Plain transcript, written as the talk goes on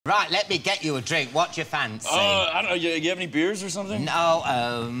Right, let me get you a drink. What do you fancy? I don't know. You have any beers or something? No,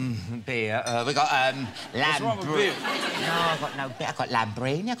 beer. We got, What's wrong with beer? No, I've got no beer. I've got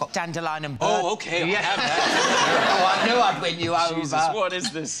Lambrini, I've got dandelion and bird. Oh, OK, I'll have that. Oh, I knew I'd win you over. Jesus, what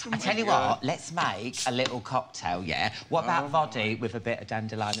is this? I tell you what, let's make a little cocktail, yeah? What about voddy with a bit of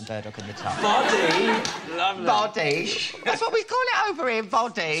dandelion and burdock in the top? Voddy? Lovely. Voddy. That's what we call it over here,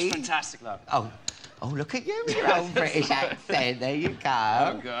 voddy. It's fantastic, love. Oh, look at you with your own British accent. There you go.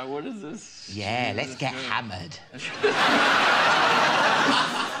 Oh, God, what is this? Yeah, let's get hammered.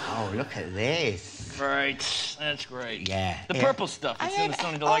 Oh, look at this. Great. That's great. Yeah. The purple stuff. It's in the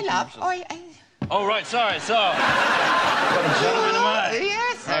Sony Delight commercials. Oh, right, sorry, so...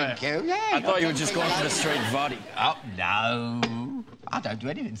 Yes, thank you, yeah. I thought you were just going for the straight voddy. Oh, no. I don't do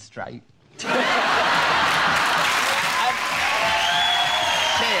anything straight. Cheers.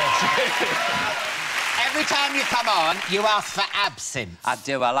 Every time you come on, you ask for absinthe. I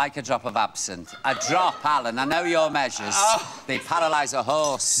do. I like a drop of absinthe. A drop, Alan. I know your measures. Oh. They paralyse a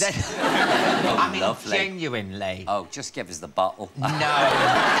horse. I mean, lovely. Genuinely. Oh, just give us the bottle. No.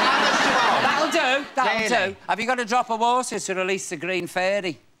 How much do you want? That'll do. That'll Really? do. Have you got a drop of water to release the green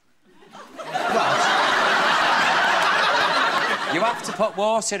fairy? What? You have to put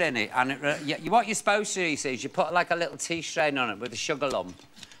water in it, and what you're supposed to do, you see, is you put like a little tea strain on it with a sugar lump,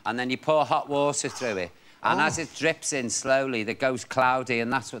 and then you pour hot water through it. And as it drips in slowly, it goes cloudy,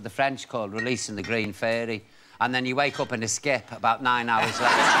 and that's what the French call releasing the green fairy. And then you wake up in a skip about 9 hours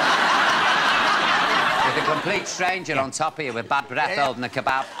later. With a complete stranger on top of you with bad breath holding a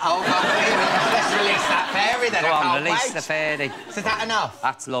kebab. Oh, God, let's release that fairy then. Go on, release the fairy. So is that enough?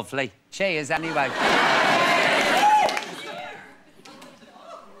 That's lovely. Cheers, anyway.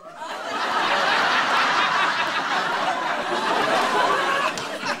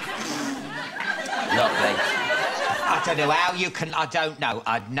 Lovely. I don't know how you can... I don't know.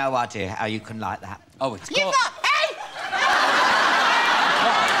 I've no idea how you can like that. Oh, it's Hey!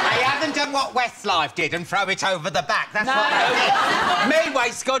 They haven't done what Westlife did and throw it over the back. That's what they did. Me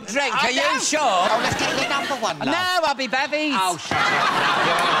waste good drink. Are you sure? Oh, let's get your number one, love. No, I'll be bevies. Oh, shut up. No,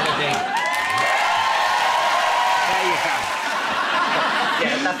 you're on holiday. There you go.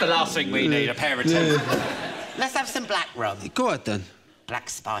 Yeah, that's the last thing we need, a pair of two. Let's have some black rum. Go ahead, then. Black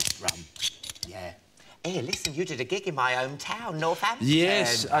spiced rum. Yeah. Hey, listen, you did a gig in my hometown, Northampton.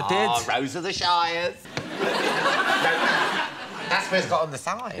 Yes, I did. Oh, Rose of the Shires. That's what it's got on the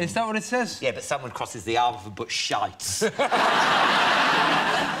sign. Is that what it says? Yeah, but someone crosses the arm and puts shites. It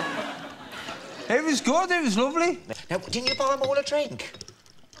was good, it was lovely. Now, didn't you buy them all a drink?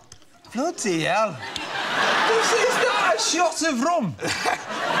 Bloody hell. This is not a shot of rum.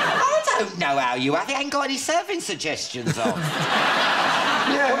 I don't know how you have it. Ain't got any serving suggestions on.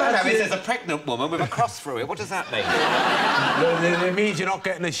 Yeah, well, no, it says a pregnant woman with a cross through it. What does that mean? It means you're not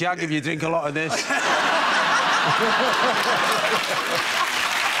getting a shag if you drink a lot of this. Oh,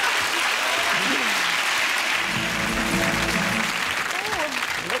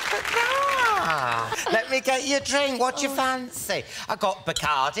 look at that. Let me get you a drink. What do you fancy? I got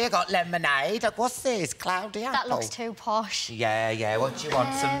Bacardi, I got lemonade. What's this? Cloudy apple? That looks too posh. Yeah. What do you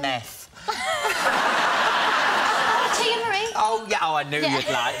want? Some meth? Tia Marie. Oh, yeah. Oh, I knew you'd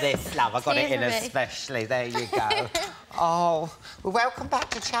like this, love. I got it in especially. There you go. Oh, well, welcome back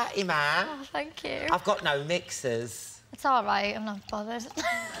to Chatty, man. Oh, thank you. I've got no mixers. It's all right, I'm not bothered. It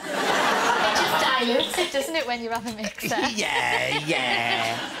just dilutes it, doesn't it, when you have a mixer?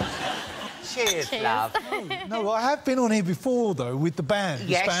 Yeah. Cheers, love. No, I have been on here before, though, with the band.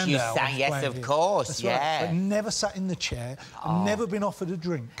 Yes, the you Spandau sang, yes, of course, That's yeah. right. But never sat in the chair, and never been offered a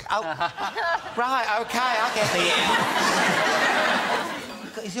drink. Oh, right, OK, I get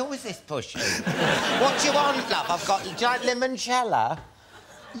the... Is always this pushy? What do you want, love? I've got... Do you like limoncello?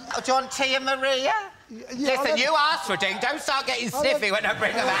 Oh, do you want Tia Maria? Yeah, listen, you asked for a drink. Don't start getting sniffy when I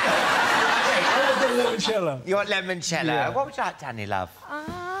bring them out. I want the limoncello. You want limoncello? Yeah. What would you like, Danny, love?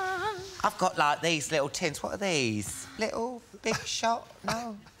 I've got, like, these little tins. What are these? Little big shot?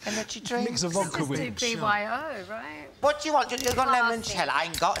 No. Energy drinks? Mix of vodka with This is BYO, right? What do you want? You got limoncello? I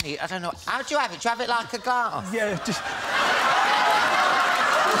ain't got any. I don't know. How do you have it? Do you have it like a glass? Yeah, just...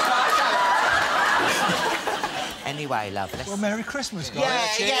 Anyway, love, let's... Well, Merry Christmas,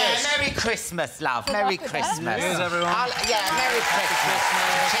 guys. Yeah, Merry Christmas, love. Merry Christmas. Cheers, everyone. Merry Christmas.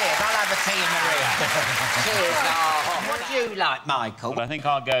 Cheers. I'll have a tea and Maria. Cheers. Oh, what do you like, Michael? I think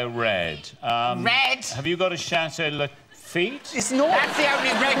I'll go red. Red? Have you got a Chateau Lafite? It's not. That's the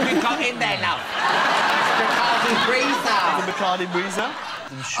only red we've got in there, love. Bacardi Breezer. The Bacardi Breezer?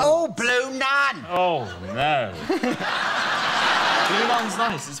 Oh, Blue Nun. Oh, no. Blue Nun's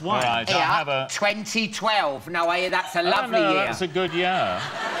nice, it's white. All right, Yeah, I'll have a... 2012. No, that's a Oh, lovely no, year. that's a good year.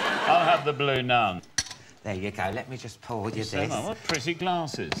 I'll have the blue nun. There you go. Let me just pour you this. What pretty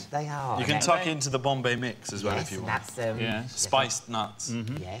glasses. They are. You can tuck into the Bombay mix as well if you want. That's, Yes. Spiced nuts.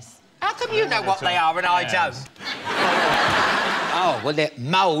 Yes. How come you know what they are and I don't? Oh, well, they're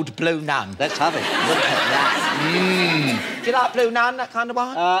mulled blue nun. Let's have it. Look at that. Do you like blue nun, that kind of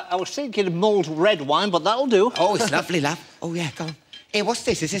wine? I was thinking of mulled red wine, but that'll do. Oh, it's lovely, love. Oh, yeah, go on. Here, what's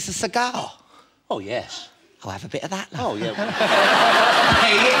this? Is this a cigar? Oh, yes. I'll have a bit of that, love. Oh, yeah.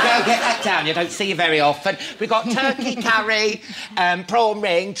 Here you go, get that down. You don't see you very often. We've got turkey curry, prawn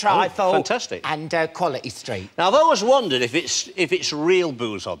ring, trifle... Oh, fantastic. And Quality Street. Now, I've always wondered if it's real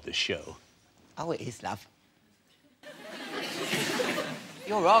booze on this show. Oh, it is, love.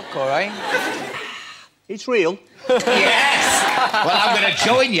 You're hardcore, eh? It's real. Yes! Well, I'm going to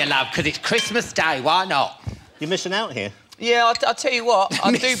join you, love, because it's Christmas Day. Why not? You're missing out here. Yeah, I'll tell you what,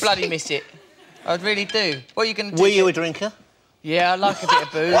 I do bloody miss it. I really do. What are you going to do? Were you a drinker? Yeah, I like a bit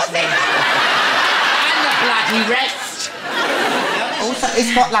of booze. What's it? And the bloody rest. Also,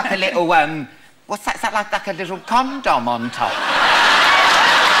 it's got like a little, what's that? Is that like a little condom on top?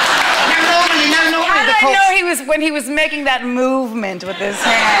 No, How did I know when he was making that movement with his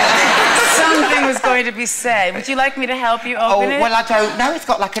hand? Something was going to be said. Would you like me to help you open it? Oh, well, I don't know. It's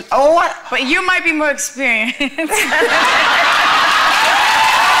got like a... But you might be more experienced.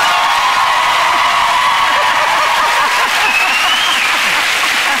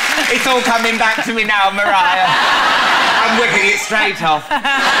 It's all coming back to me now, Mariah. I'm whipping it straight off.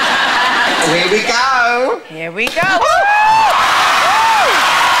 Here we go. Here we go.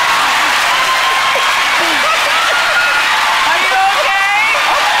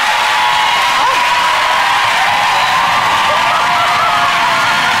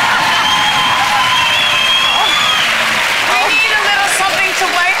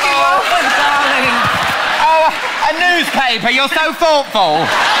 A newspaper, you're so thoughtful.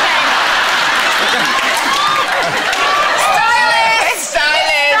 Stylist!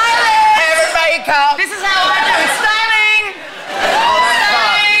 Hair and makeup! This is how I do it. Styling!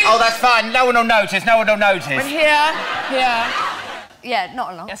 Oh, that's fine. No one will notice, But here. Yeah,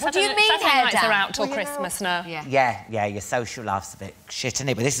 not long. Yeah, What do you mean, Saturday hair nights down? are out till Christmas now. Yeah, your social life's a bit shit, isn't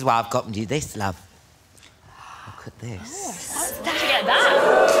it? But this is why I've gotten you this, love. Look at this. How'd you get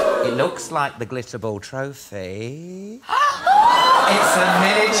that? It looks like the glitter ball trophy. It's a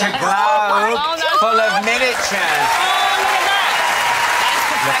miniature globe full of miniatures.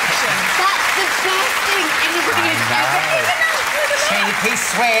 That's the best thing anybody has ever given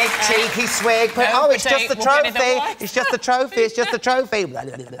us. Cheeky swig. But, it's just the trophy. It's just the trophy. It's just the trophy.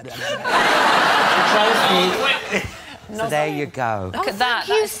 So there you go. Look at that.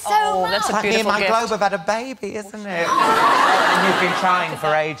 Thank you so much. That's a Like me and beautiful my gift. globe have had a baby, isn't it? And you've been trying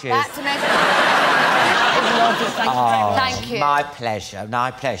for ages. That's amazing. Thank you. My pleasure.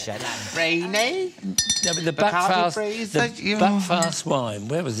 Brainy? No, but the Backfast wine,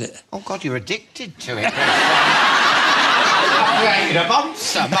 where was it? Oh, God, you're addicted to it. Created a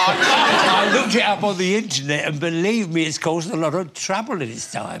monster, I looked it up on the internet and believe me, it's caused a lot of trouble in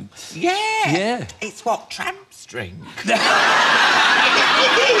its time. Yeah. It's what tramps drink.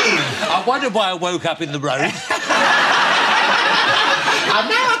 I wonder why I woke up in the road. Oh,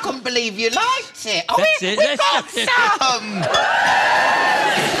 now I couldn't believe you liked it. Oh, That's it. we've got some.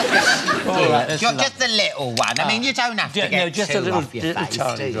 All right, that's Just a little one. I mean, you don't have to get just two a little, off your face,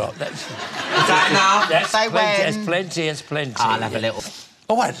 tiny do you? drop. Is that enough? That's Say plenty. when. It's plenty. I'll have a little.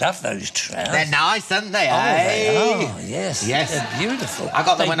 Oh, I love those trousers. They're nice, aren't they? They are, yes. Yes. They're beautiful. I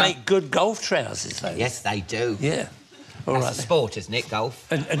got them they when make good golf trousers, though. Yes, they do. Yeah. All That's right. a sport, isn't it, golf?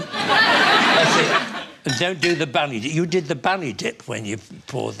 And that's it. And don't do the bunny dip. You did the bunny dip when you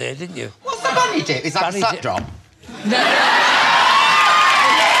poured there, didn't you? What's the bunny dip? Is that Bunny a suck dip. drop?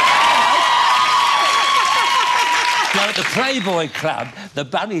 No, at the Playboy Club, the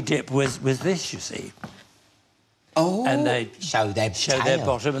bunny dip was this, you see. Oh, and they show their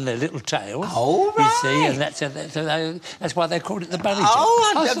bottom and their little tails. Oh, right. You see, and that's why they called it the bunny dip.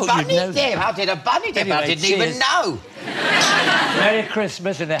 Oh, I the thought bunny you'd know dip. that. I did a bunny dip. Anyway, I didn't even know. Merry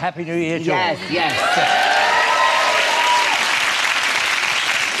Christmas and a Happy New Year to all. Yes.